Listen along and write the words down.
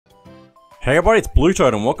Hey everybody, it's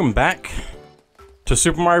BlueToad and welcome back to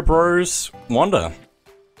Super Mario Bros. Wonder.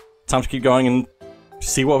 Time to keep going and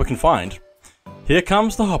see what we can find. Here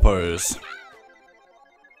comes the hoppos.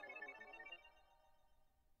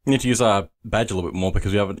 We need to use our badge a little bit more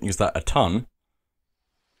because we haven't used that a ton.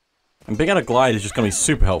 And being able to glide is just going to be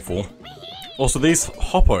super helpful. Also, these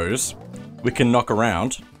hoppos we can knock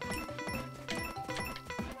around.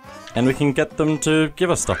 And we can get them to give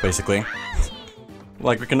us stuff, basically.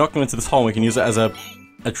 Like, we can knock them into this hole and we can use it as a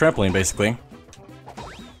trampoline, basically.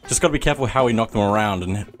 Just gotta be careful how we knock them around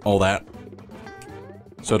and all that.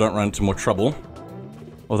 So I don't run into more trouble.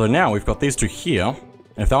 Although now we've got these two here. And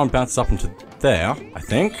if that one bounces up into there, I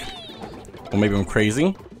think. Or maybe I'm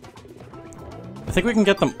crazy. I think we can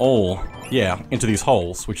get them all, yeah, into these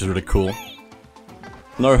holes, which is really cool.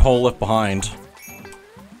 No hole left behind.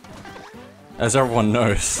 As everyone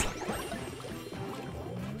knows.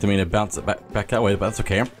 Didn't mean to bounce it back that way, but that's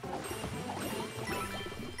okay.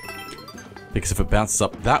 Because if it bounces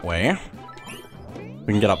up that way, we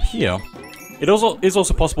can get up here. It is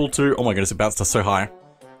also possible to... Oh my goodness, it bounced us so high.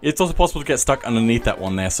 It's also possible to get stuck underneath that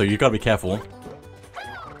one there, so you gotta be careful.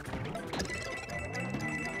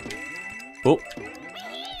 Oh.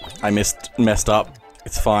 I messed up.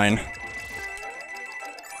 It's fine.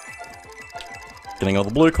 Getting all the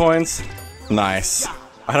blue coins. Nice.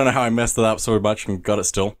 I don't know how I messed it up so much and got it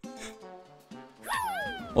still.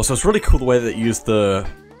 Also, it's really cool the way that you use the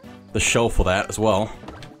shell for that as well.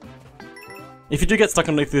 If you do get stuck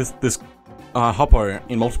underneath this hoppo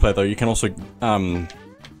in multiplayer though, you can also, in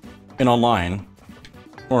online,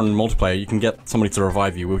 or in multiplayer, you can get somebody to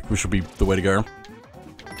revive you, which would be the way to go.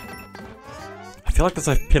 I feel like there's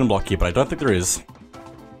a pin block here, but I don't think there is.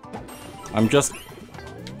 I'm just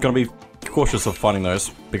gonna be cautious of finding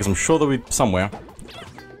those, because I'm sure they'll be somewhere.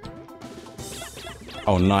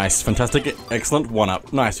 Oh, nice. Fantastic. Excellent.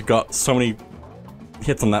 1-up. Nice. We got so many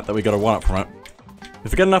hits on that we got a 1-up from it.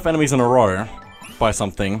 If we get enough enemies in a row by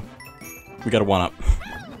something, we get a 1-up.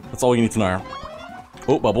 That's all you need to know.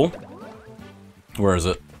 Oh, bubble. Where is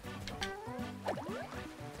it?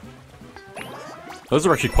 Those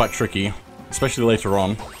are actually quite tricky, especially later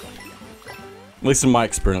on. At least in my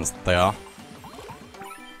experience, they are.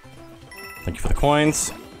 Thank you for the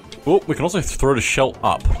coins. Oh, we can also throw the shell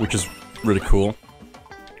up, which is really cool.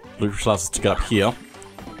 Which allows us to get up here.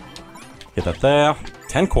 Get that there.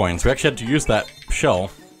 10 coins. We actually had to use that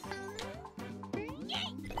shell. How'd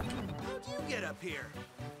you get up here?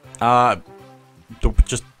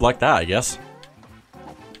 Just like that, I guess.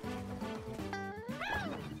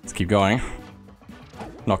 Let's keep going.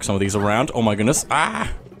 Knock some of these around. Oh my goodness.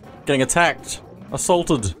 Ah! Getting attacked.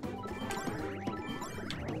 Assaulted.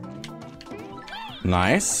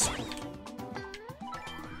 Nice.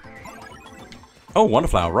 Oh,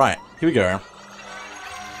 Wonderflower, right. Here we go.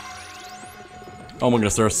 Oh my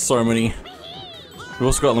goodness, there are so many. We've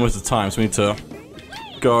also got limited time, so we need to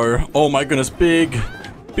go. Oh my goodness, big!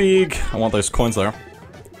 Big! I want those coins though.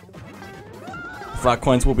 Flower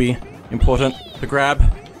coins will be important to grab.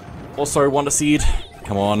 Also, Wonder Seed.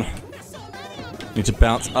 Come on. Need to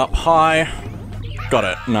bounce up high. Got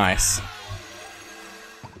it. Nice.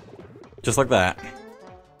 Just like that.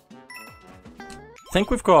 I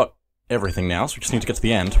think we've got everything now, so we just need to get to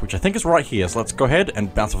the end, which I think is right here. So let's go ahead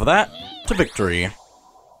and bounce off of that to victory.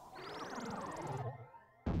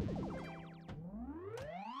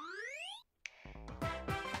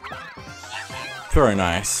 Very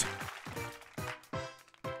nice.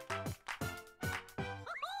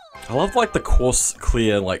 I love like the coarse,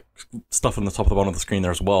 clear like stuff on the top of the bottom of the screen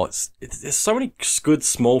there as well. There's so many good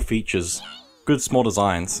small features, good small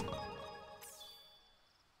designs.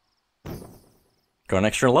 Got an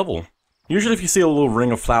extra level. Usually if you see a little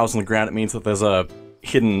ring of flowers on the ground, it means that there's a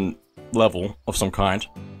hidden level of some kind.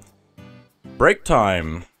 Break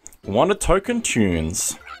time. Wonder token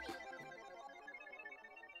tunes.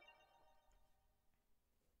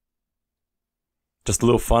 Just a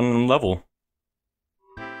little fun level.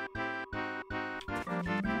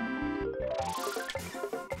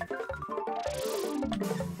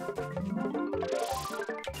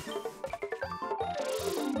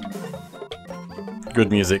 Good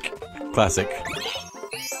music. Classic.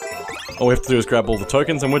 All we have to do is grab all the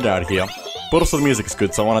tokens and we're out of here. But also the music is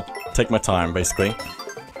good, so I want to take my time, basically.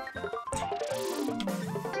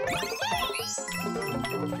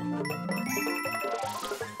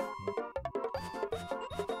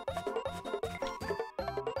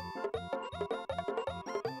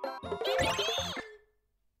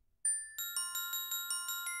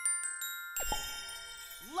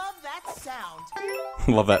 Love that sound.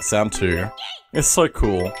 Love that sound too. It's so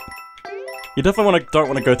cool. You definitely don't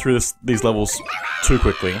want to go through these levels too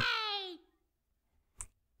quickly.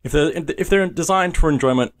 If they're designed for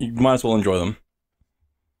enjoyment, you might as well enjoy them.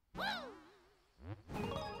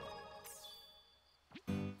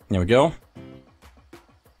 There we go.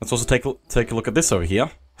 Let's also take a look at this over here.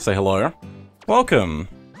 Say hello. Welcome.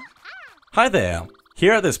 Hi there.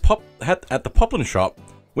 Here at the Poplin shop,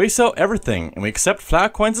 we sell everything and we accept flower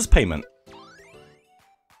coins as payment.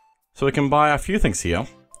 So we can buy a few things here.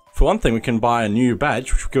 For one thing, we can buy a new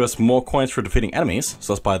badge, which will give us more coins for defeating enemies.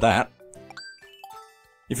 So let's buy that.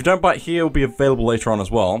 If you don't buy it here, it will be available later on as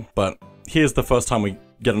well, but here's the first time we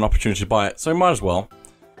get an opportunity to buy it, so might as well.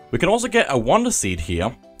 We can also get a Wonder Seed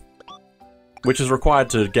here, which is required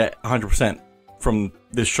to get 100% from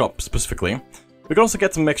this shop specifically. We can also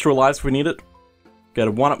get some extra lives if we need it. Get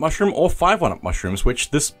a 1-up mushroom or 5 1-up mushrooms, which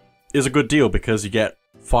this is a good deal because you get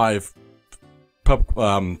 5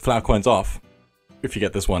 flower coins off if you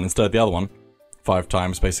get this one instead of the other one. 5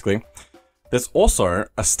 times, basically. There's also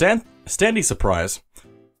a standee surprise.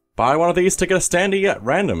 Buy one of these to get a standee at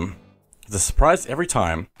random. It's a surprise every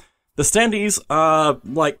time. The standees are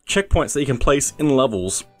like checkpoints that you can place in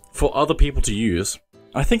levels for other people to use.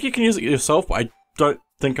 I think you can use it yourself, but I don't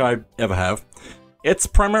think I ever have. It's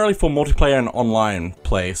primarily for multiplayer and online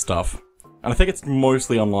play stuff. And I think it's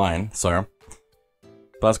mostly online, so...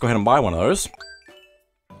 But let's go ahead and buy one of those.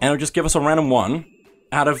 And it'll just give us a random one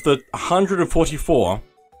out of the 144.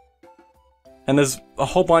 And there's a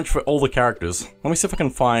whole bunch for all the characters. Let me see if I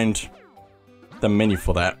can find the menu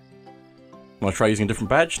for that. Want to try using a different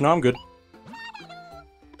badge? No, I'm good.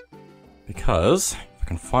 Because, if I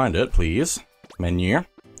can find it, please. Menu.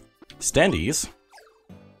 Standees.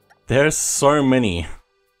 There's so many.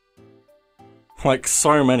 Like,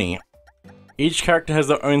 so many. Each character has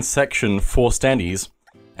their own section for standees.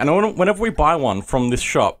 And whenever we buy one from this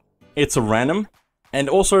shop, it's a random. And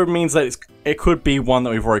also means that it could be one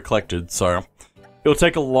that we've already collected, so... It'll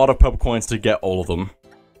take a lot of purple coins to get all of them.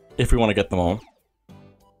 If we want to get them all.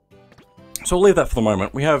 So we'll leave that for the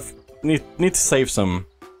moment. We need to save some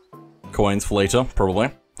coins for later,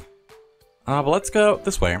 probably. But let's go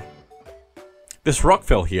this way. This rock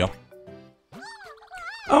fell here.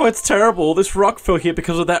 Oh, it's terrible. This rock fell here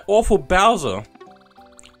because of that awful Bowser.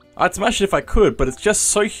 I'd smash it if I could, but it's just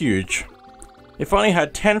so huge. If I only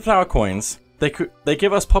had 10 flower coins, they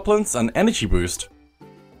give us Poplins an energy boost.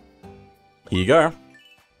 Here you go.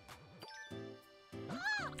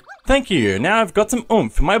 Thank you. Now I've got some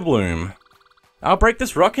oomph in my bloom. I'll break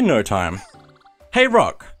this rock in no time. Hey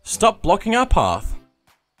rock, stop blocking our path.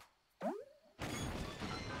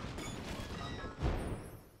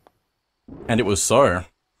 And it was so.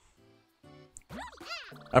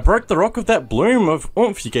 I broke the rock with that bloom of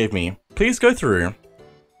oomph you gave me. Please go through.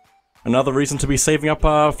 Another reason to be saving up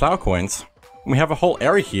our flower coins. We have a whole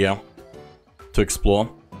area here to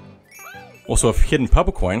explore. Also a hidden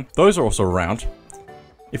purple coin. Those are also around.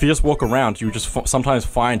 If you just walk around, you just sometimes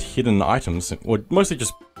find hidden items, or mostly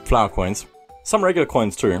just flower coins. Some regular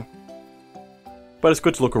coins too. But it's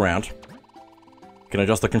good to look around. You can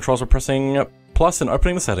adjust the controls by pressing plus and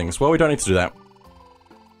opening the settings. Well, we don't need to do that.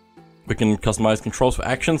 We can customize controls for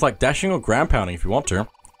actions like dashing or ground pounding if you want to.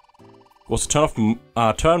 Also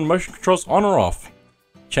turn motion controls on or off.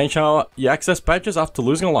 Change how you access badges after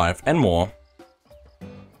losing a life, and more.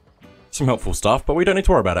 Some helpful stuff, but we don't need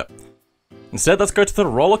to worry about it. Instead, let's go to the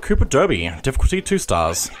Roller Koopa Derby. Difficulty 2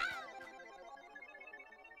 stars.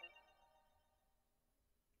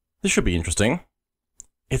 This should be interesting.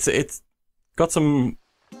 It's got some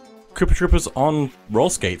Koopa Troopers on roller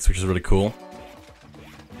skates, which is really cool.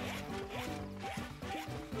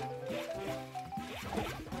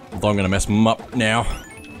 Although I'm gonna mess them up now.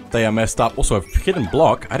 They are messed up. Also, a hidden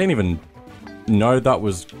block. I didn't even know that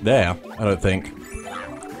was there, I don't think.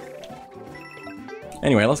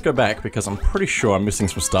 Anyway, let's go back because I'm pretty sure I'm missing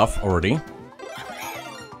some stuff already.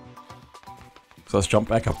 So let's jump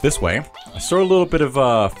back up this way. I saw a little bit of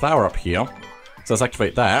flower up here. So let's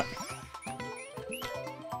activate that.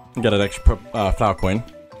 And get an extra flower coin.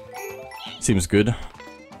 Seems good.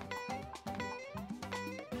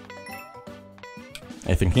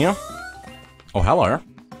 Anything here? Oh, hello.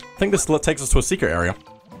 I think this takes us to a secret area.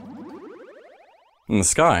 In the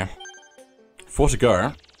sky. 4 to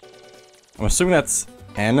go. I'm assuming that's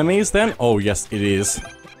enemies then? Oh yes, it is.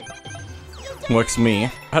 Works for me.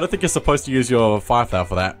 I don't think you're supposed to use your fire flower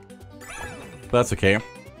for that. But that's okay.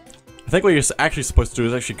 I think what you're actually supposed to do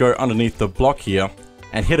is actually go underneath the block here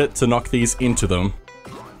and hit it to knock these into them.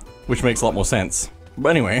 Which makes a lot more sense. But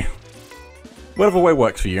anyway. Whatever way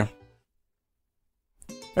works for you.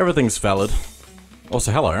 Everything's valid.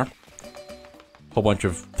 Also, hello. Whole bunch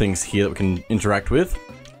of things here that we can interact with.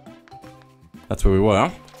 That's where we were.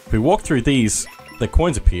 If we walk through these, the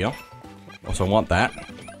coins appear. Also, I want that.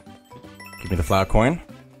 Give me the flower coin.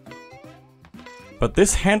 But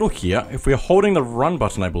this handle here, if we're holding the run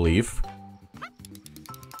button, I believe,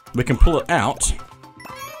 we can pull it out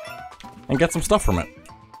and get some stuff from it.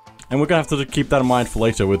 And we're gonna have to keep that in mind for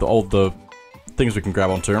later with all the things we can grab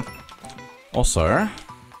onto. Also,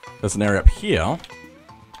 there's an area up here.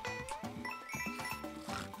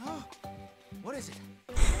 What is it?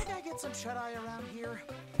 Think I get some shut-eye around here?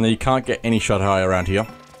 No, you can't get any shut-eye around here.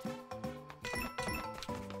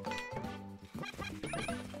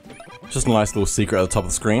 Just a nice little secret at the top of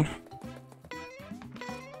the screen.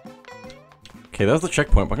 Okay, there's the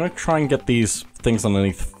checkpoint. We're gonna try and get these things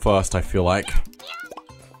underneath first, I feel like.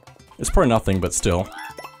 It's probably nothing, but still.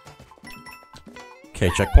 Okay,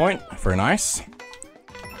 checkpoint. Very nice.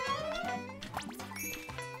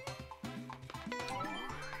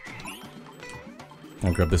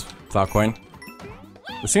 I'll grab this flower coin.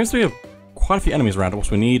 There seems to be quite a few enemies around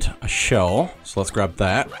us. We need a shell, so let's grab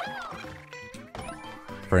that.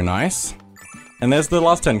 Very nice. And there's the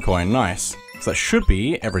last 10 coin. Nice. So that should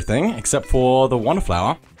be everything, except for the Wonder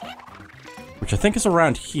Flower, which I think is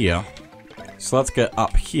around here. So let's get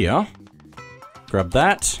up here. Grab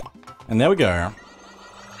that. And there we go.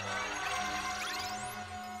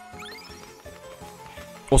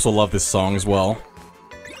 Also love this song as well,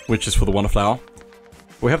 which is for the Wonder Flower.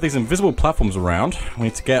 We have these invisible platforms around. We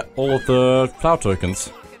need to get all of the flower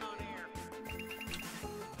tokens.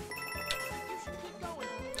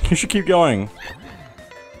 You should keep going.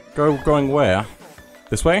 Going where?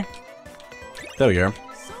 This way? There we go.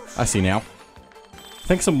 I see now. I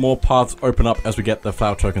think some more paths open up as we get the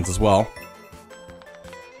flower tokens as well.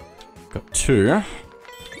 Got 2.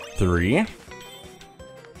 3. I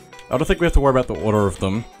don't think we have to worry about the order of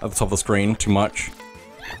them at the top of the screen too much.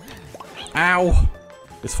 Ow!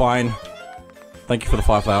 It's fine. Thank you for the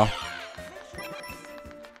 5 flower.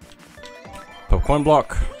 Purple coin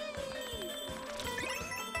block.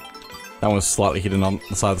 That one was slightly hidden on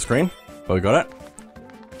the side of the screen, but we got it.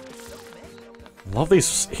 Love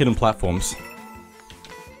these hidden platforms.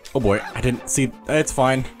 Oh boy, I didn't see. It's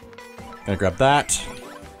fine. Gonna grab that.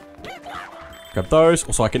 Grab those.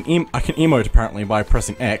 Also, I can emote apparently by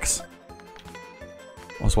pressing X.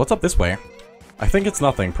 Also, what's up this way? I think it's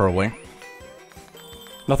nothing, probably.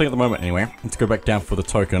 Nothing at the moment, anyway. Let's go back down for the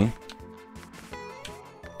token.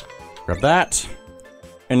 Grab that.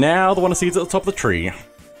 And now the Wonder Seeds at the top of the tree.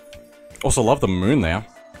 Also love the moon there.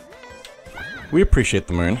 We appreciate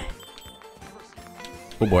the moon.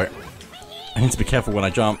 Oh boy. I need to be careful when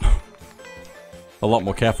I jump. A lot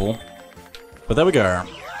more careful. But there we go.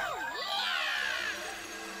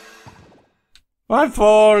 I'm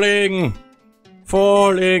falling!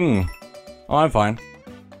 Falling! Oh, I'm fine.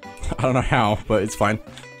 I don't know how, but it's fine.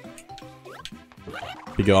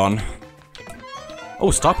 Be gone.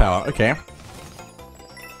 Oh, star power. Okay.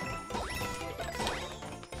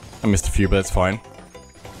 I missed a few, but it's fine.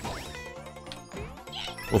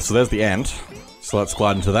 Well, so there's the end. So let's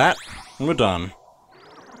glide into that, and we're done.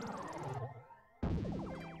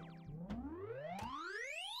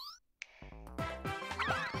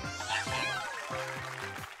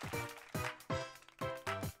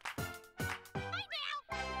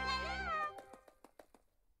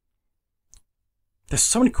 There's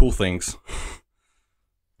so many cool things.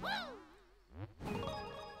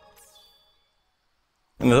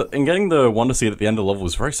 And getting the Wonder Seed at the end of the level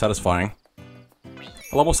was very satisfying.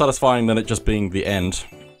 A lot more satisfying than it just being the end.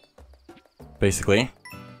 Basically.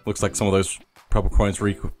 Looks like some of those purple coins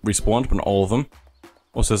respawned, but not all of them.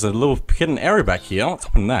 Also, there's a little hidden area back here. Let's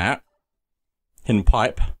open that. Hidden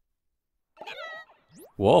pipe.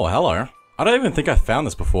 Whoa, hello. I don't even think I found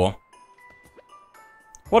this before.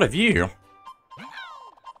 What a view.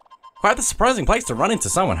 Quite the surprising place to run into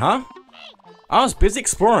someone, huh? I was busy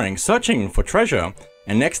exploring, searching for treasure,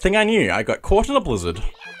 and next thing I knew, I got caught in a blizzard.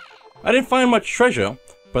 I didn't find much treasure,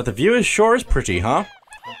 but the view sure is pretty, huh?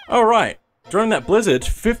 Oh right, during that blizzard,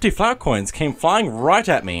 50 flower coins came flying right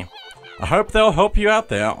at me. I hope they'll help you out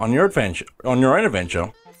there on your adventure, on your own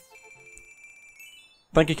adventure.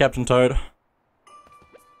 Thank you, Captain Toad.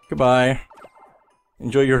 Goodbye.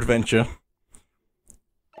 Enjoy your adventure.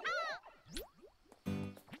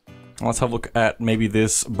 Let's have a look at maybe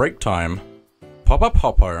this break time. Pop-up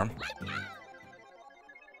hopper.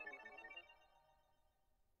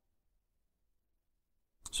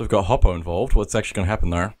 So we've got Hoppo involved. What's actually going to happen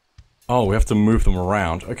there? Oh, we have to move them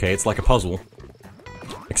around. Okay, it's like a puzzle.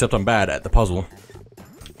 Except I'm bad at the puzzle.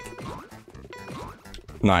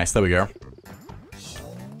 Nice, there we go.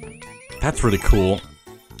 That's really cool.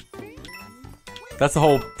 That's the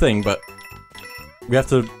whole thing, but we have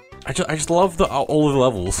to... I just love all of the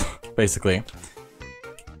levels, basically.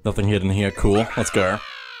 Nothing hidden here. Cool. Let's go.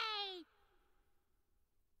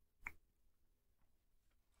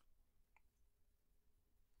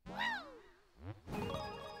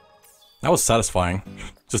 was satisfying,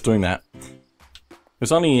 just doing that. It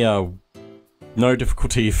was only, no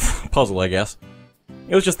difficulty puzzle, I guess.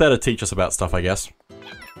 It was just there to teach us about stuff, I guess.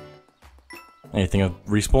 Anything of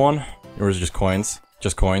respawn? Or is it just coins?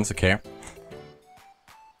 Just coins, okay.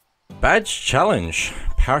 Badge challenge.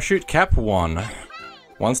 Parachute cap 1.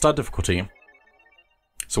 1-star difficulty.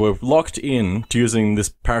 So we're locked in to using this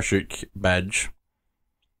parachute badge.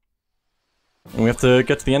 And we have to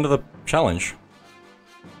get to the end of the challenge.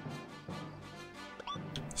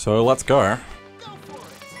 So let's go.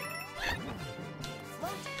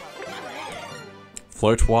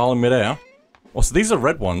 Float while in midair. Also, these are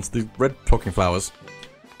red ones, the red talking flowers.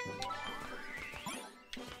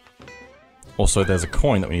 Also, there's a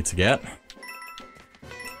coin that we need to get.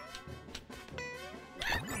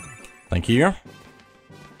 Thank you.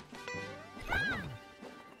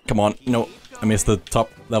 Come on, no, I missed the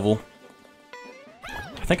top level.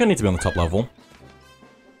 I think I need to be on the top level.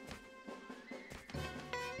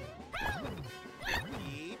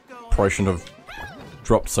 Probably shouldn't have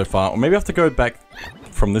dropped so far. Or maybe I have to go back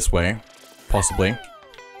from this way. Possibly.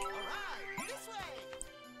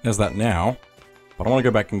 There's that now. But I want to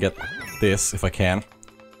go back and get this if I can.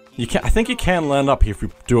 You can. I think you can land up here if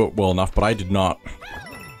you do it well enough, but I did not.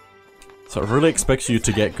 So it really expects you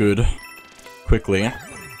to get good quickly.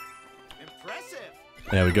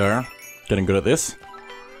 There we go. Getting good at this.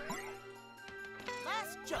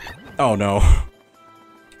 Oh no.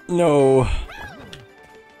 No.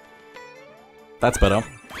 That's better.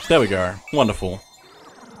 There we go. Wonderful.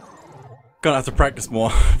 Gonna have to practice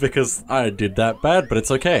more because I did that bad, but it's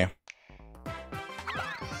okay.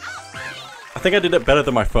 I think I did it better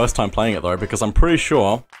than my first time playing it though, because I'm pretty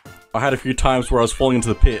sure I had a few times where I was falling into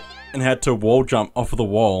the pit and had to wall jump off of the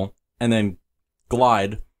wall and then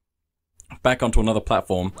glide back onto another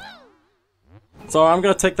platform. So I'm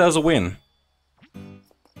gonna take that as a win.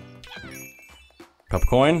 Purple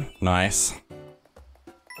coin, nice.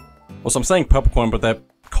 Also, I'm saying purple coin, but they're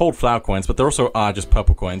cold flower coins, but there also are just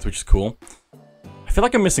purple coins, which is cool. I feel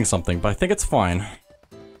like I'm missing something, but I think it's fine.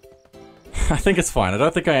 I think it's fine. I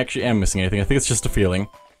don't think I actually am missing anything. I think it's just a feeling.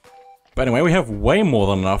 But anyway, we have way more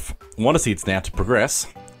than enough Wonder Seeds now to progress.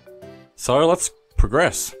 So let's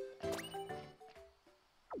progress.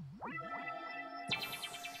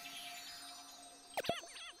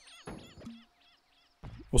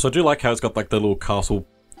 Also, I do like how it's got like the little castle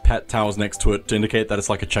pet towers next to it to indicate that it's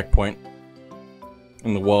like a checkpoint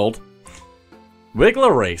in the world.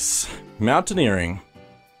 Wiggler Race. Mountaineering.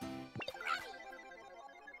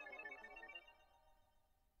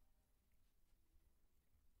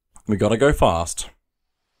 We gotta go fast.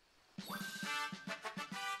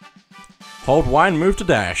 Hold Y and move to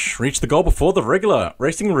dash. Reach the goal before the regular.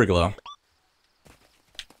 Racing regular.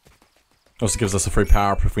 Also gives us a free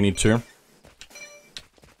power-up if we need to.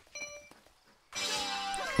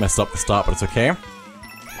 Messed up the start, but it's okay.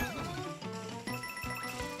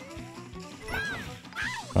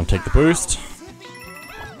 Gonna take the boost.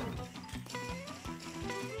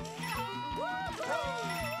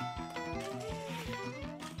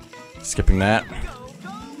 Skipping that.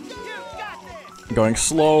 Going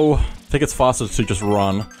slow. I think it's faster to just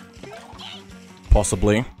run.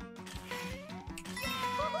 Possibly.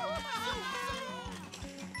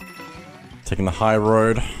 Taking the high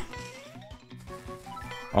road.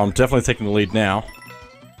 Oh, I'm definitely taking the lead now.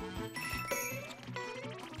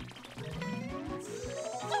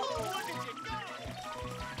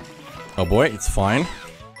 Oh boy, it's fine.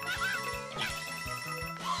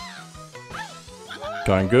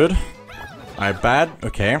 Going good. I bad?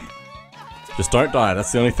 Okay. Just don't die,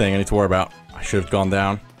 that's the only thing I need to worry about. I should have gone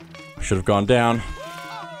down. I should have gone down.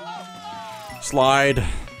 Slide.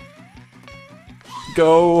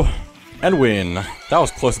 Go. And win. That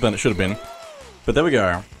was closer than it should have been. But there we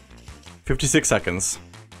go. 56 seconds.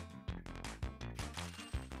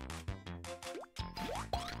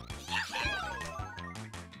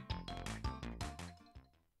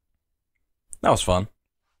 That was fun.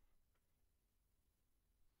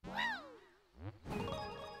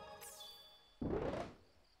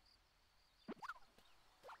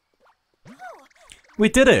 We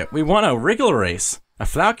did it! We won a Wriggler race! A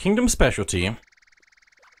Flower Kingdom specialty.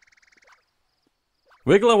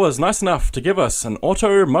 Wiggler was nice enough to give us an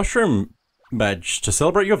auto mushroom badge to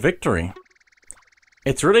celebrate your victory.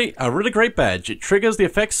 It's really a really great badge. It triggers the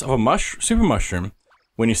effects of a super mushroom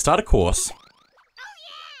when you start a course.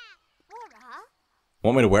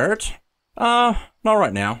 Want me to wear it? Not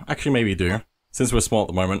right now. Actually, maybe you do, since we're small at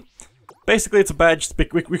the moment. Basically, it's a badge.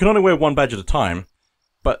 We can only wear one badge at a time.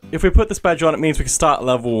 But if we put this badge on, it means we can start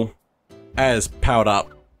level as powered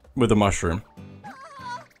up with a mushroom.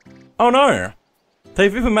 Oh no!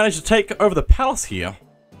 They've even managed to take over the palace here.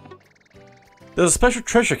 There's a special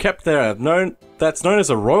treasure kept there that's known as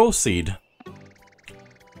a royal seed.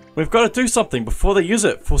 We've got to do something before they use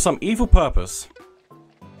it for some evil purpose.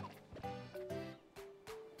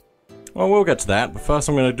 Well, we'll get to that, but first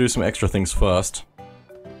I'm going to do some extra things first.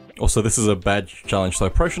 Also, this is a badge challenge, so I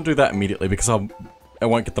probably shouldn't do that immediately because I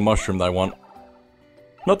won't get the mushroom that I want.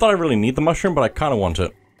 Not that I really need the mushroom, but I kind of want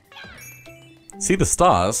it. See the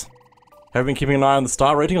stars? Have you been keeping an eye on the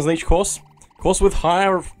star ratings on each course? Courses with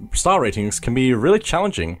higher star ratings can be really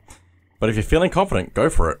challenging, but if you're feeling confident, go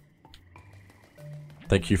for it.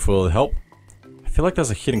 Thank you for the help. I feel like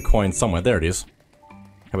there's a hidden coin somewhere. There it is.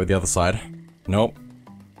 How about the other side? Nope.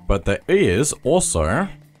 But there is also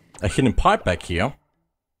a hidden pipe back here.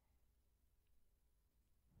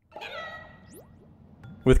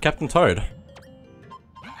 With Captain Toad.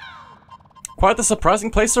 Quite the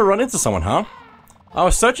surprising place to run into someone, huh? I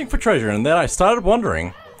was searching for treasure and then I started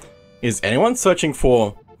wondering, is anyone searching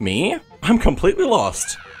for me? I'm completely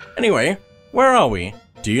lost. Anyway, where are we?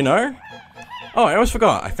 Do you know? Oh, I almost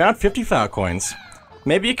forgot. I found 50 flower coins.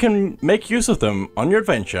 Maybe you can make use of them on your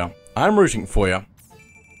adventure. I'm rooting for you.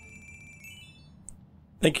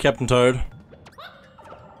 Thank you, Captain Toad.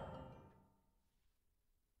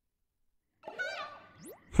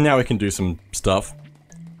 Now we can do some stuff.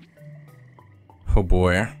 Oh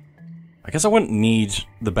boy. I guess I wouldn't need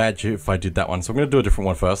the badge if I did that one, so I'm going to do a different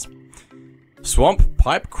one first. Swamp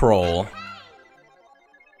Pipe Crawl.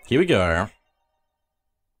 Here we go.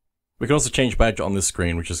 We can also change badge on this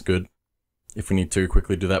screen, which is good. If we need to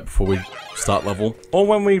quickly do that before we start level. Or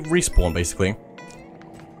when we respawn, basically.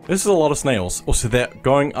 This is a lot of snails. Also, they're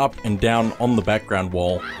going up and down on the background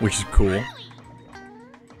wall, which is cool.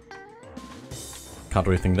 Can't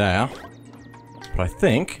do anything there. But I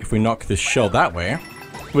think if we knock this shell that way,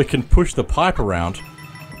 we can push the pipe around,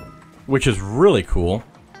 which is really cool.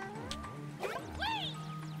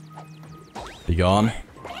 Be gone.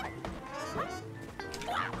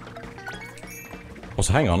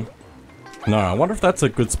 Also, hang on. No, I wonder if that's a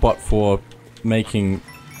good spot for making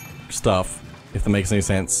stuff, if that makes any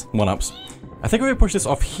sense. One-ups. I think if we push this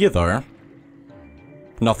off here, though.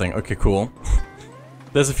 Nothing. Okay, cool.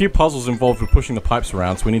 There's a few puzzles involved with pushing the pipes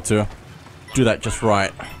around, so we need to do that just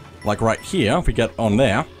right. Like right here, if we get on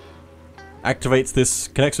there, activates this,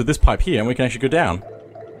 connects with this pipe here, and we can actually go down.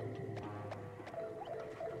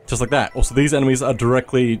 Just like that. Also, these enemies are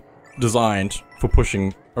directly designed for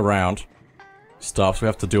pushing around stuff, so we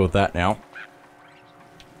have to deal with that now.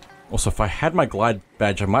 Also, if I had my glide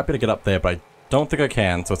badge, I might be able to get up there, but I don't think I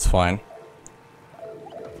can, so it's fine.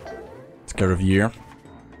 Let's go review.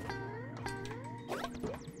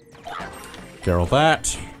 Get all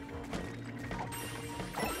that.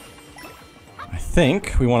 I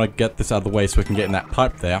think we want to get this out of the way so we can get in that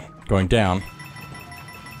pipe there, going down.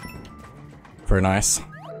 Very nice.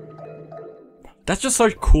 That's just so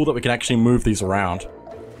cool that we can actually move these around.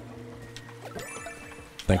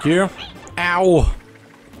 Thank you. Ow!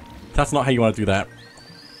 That's not how you want to do that.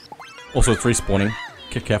 Also, it's respawning.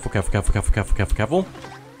 Okay, careful, careful, careful, careful, careful, careful, careful.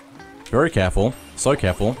 Very careful. So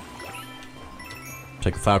careful.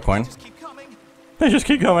 Take the flower coin. They just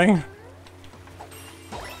keep coming.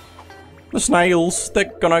 The snails,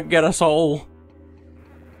 they're gonna get us all.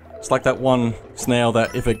 It's like that one snail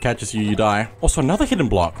that if it catches you, you die. Also, another hidden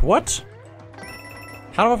block. What?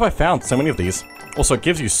 How have I found so many of these? Also, it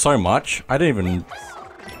gives you so much. I didn't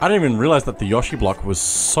even realize that the Yoshi block was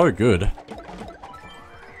so good.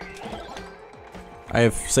 I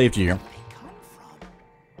have saved you.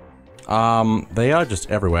 They are just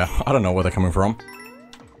everywhere. I don't know where they're coming from.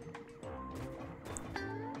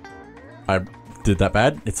 I did that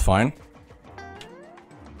bad. It's fine.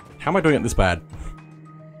 How am I doing it this bad?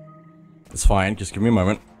 It's fine. Just give me a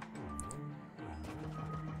moment.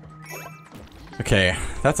 Okay,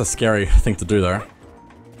 that's a scary thing to do though.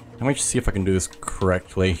 Let me just see if I can do this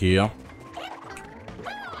correctly here.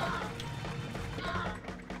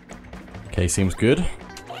 Okay, seems good.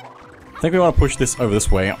 I think we want to push this over this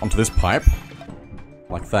way onto this pipe.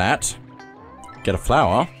 Like that. Get a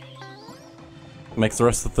flower. Makes the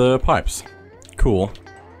rest of the pipes. Cool.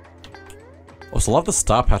 Also, love the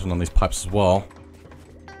star pattern on these pipes as well.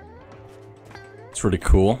 It's really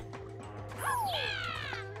cool.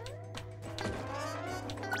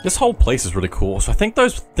 This whole place is really cool. So I think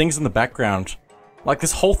those things in the background, like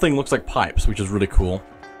this whole thing looks like pipes, which is really cool.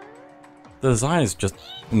 The design is just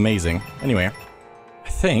amazing. Anyway, I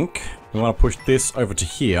think we want to push this over to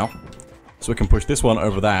here, so we can push this one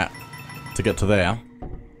over that to get to there.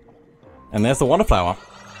 And there's the Wonder Flower.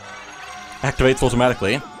 Activates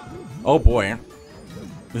automatically. Oh boy.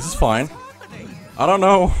 This is fine. I don't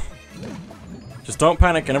know. Just don't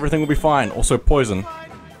panic and everything will be fine. Also poison.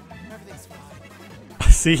 Everything's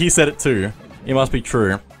fine. See, he said it too. It must be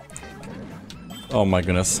true. Oh my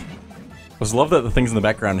goodness. I just love that the things in the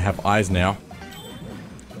background have eyes now.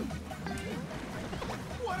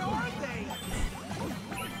 What are they?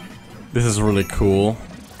 This is really cool.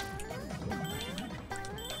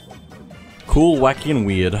 Cool, wacky, and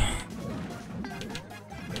weird.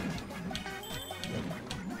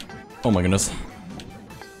 Oh my goodness.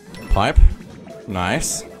 Pipe.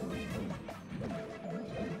 Nice.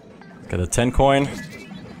 Get a 10 coin.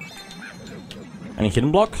 Any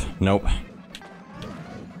hidden block? Nope.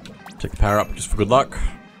 Take the power up just for good luck.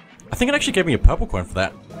 I think it actually gave me a purple coin for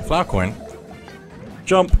that. Flower coin.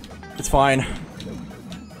 Jump. It's fine.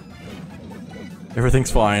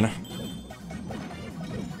 Everything's fine.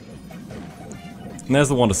 And there's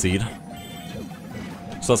the Wonder Seed.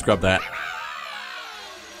 So let's grab that.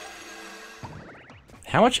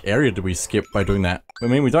 How much area did we skip by doing that? I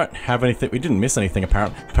mean, we don't have anything. We didn't miss anything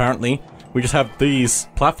apparently. We just have these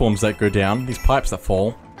platforms that go down, these pipes that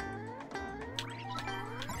fall.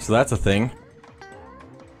 So that's a thing.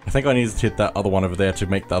 I think I needed to hit that other one over there to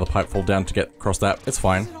make the other pipe fall down to get across that. It's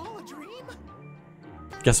fine. Is it all a dream?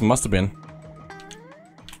 Guess it must have been.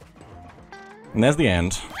 And there's the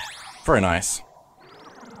end. Very nice.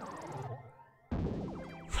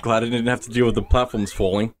 Glad I didn't have to deal with the platforms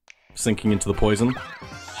falling, sinking into the poison.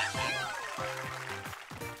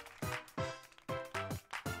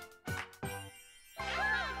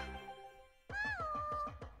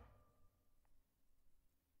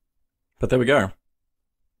 But there we go.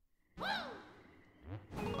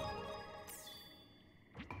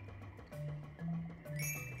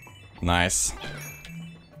 Nice.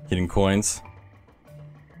 Hitting coins.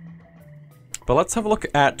 But let's have a look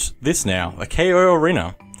at this now. A KO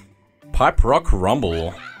arena. Pipe Rock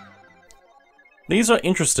Rumble. These are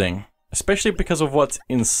interesting, especially because of what's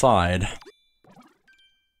inside.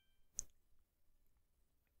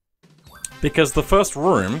 Because the first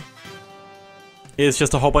room is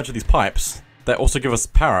just a whole bunch of these pipes that also give us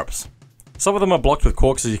power-ups. Some of them are blocked with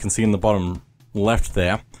corks, as you can see in the bottom left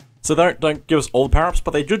there. So they don't give us all the power-ups,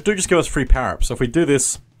 but they do just give us free power-ups. So if we do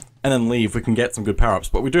this and then leave, we can get some good power-ups.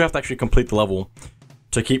 But we do have to actually complete the level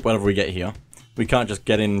to keep whatever we get here. We can't just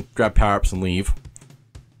get in, grab power-ups and leave.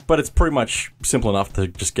 But it's pretty much simple enough to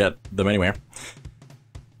just get them anywhere.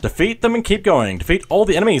 Defeat them and keep going. Defeat all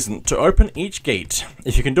the enemies to open each gate.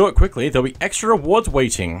 If you can do it quickly, there'll be extra rewards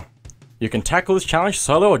waiting. You can tackle this challenge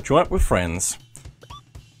solo or join up with friends.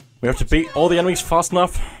 We have to beat all the enemies fast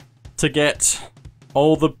enough to get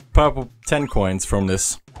all the purple 10 coins from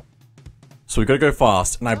this. So we gotta go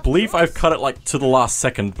fast. And I believe I've cut it like to the last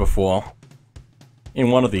second before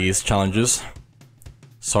in one of these challenges.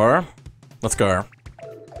 So, let's go.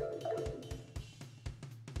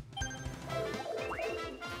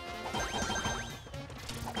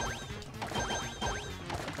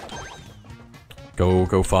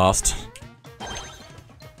 Go fast.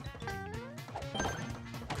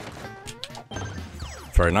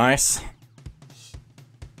 Very nice.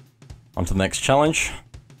 On to the next challenge.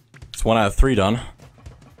 It's 1 out of 3 done.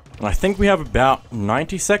 And I think we have about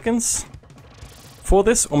 90 seconds for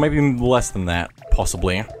this, or maybe less than that,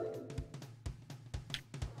 possibly.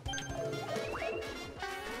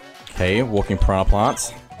 Okay, walking piranha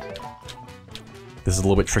plants. This is a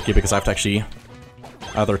little bit tricky because I have to actually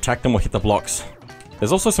either attack them or hit the blocks.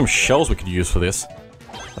 There's also some shells we could use for this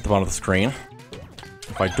at the bottom of the screen.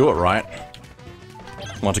 If I do it right.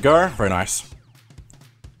 Want to go? Very nice.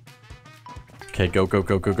 Okay, go.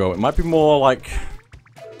 It might be more like,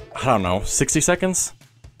 I don't know, 60 seconds?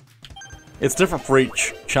 It's different for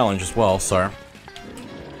each challenge as well, so.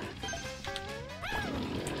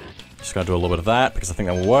 Just gotta do a little bit of that because I think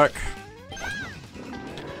that will work.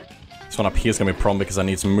 This one up here is gonna be a problem because I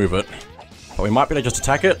need to move it. But we might be able to just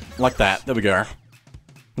attack it like that. There we go.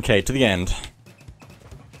 Okay, to the end.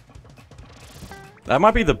 That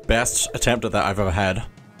might be the best attempt at that I've ever had.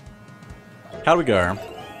 How do we go?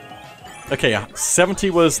 Okay, 70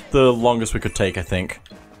 was the longest we could take, I think.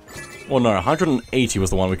 Well, no, 180 was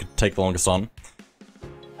the one we could take the longest on.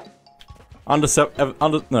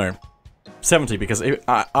 No, 70, because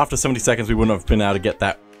after 70 seconds we wouldn't have been able to get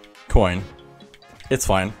that coin. It's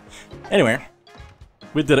fine. Anyway,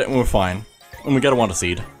 we did it and we're fine. And we get a Wonder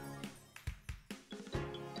Seed.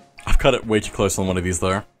 I've cut it way too close on one of these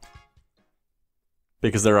though.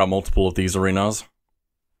 Because there are multiple of these arenas.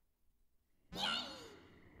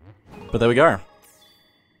 But there we go.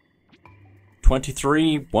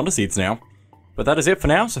 23 Wonder Seeds now. But that is it for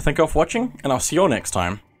now, so thank you all for watching, and I'll see you all next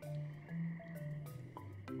time.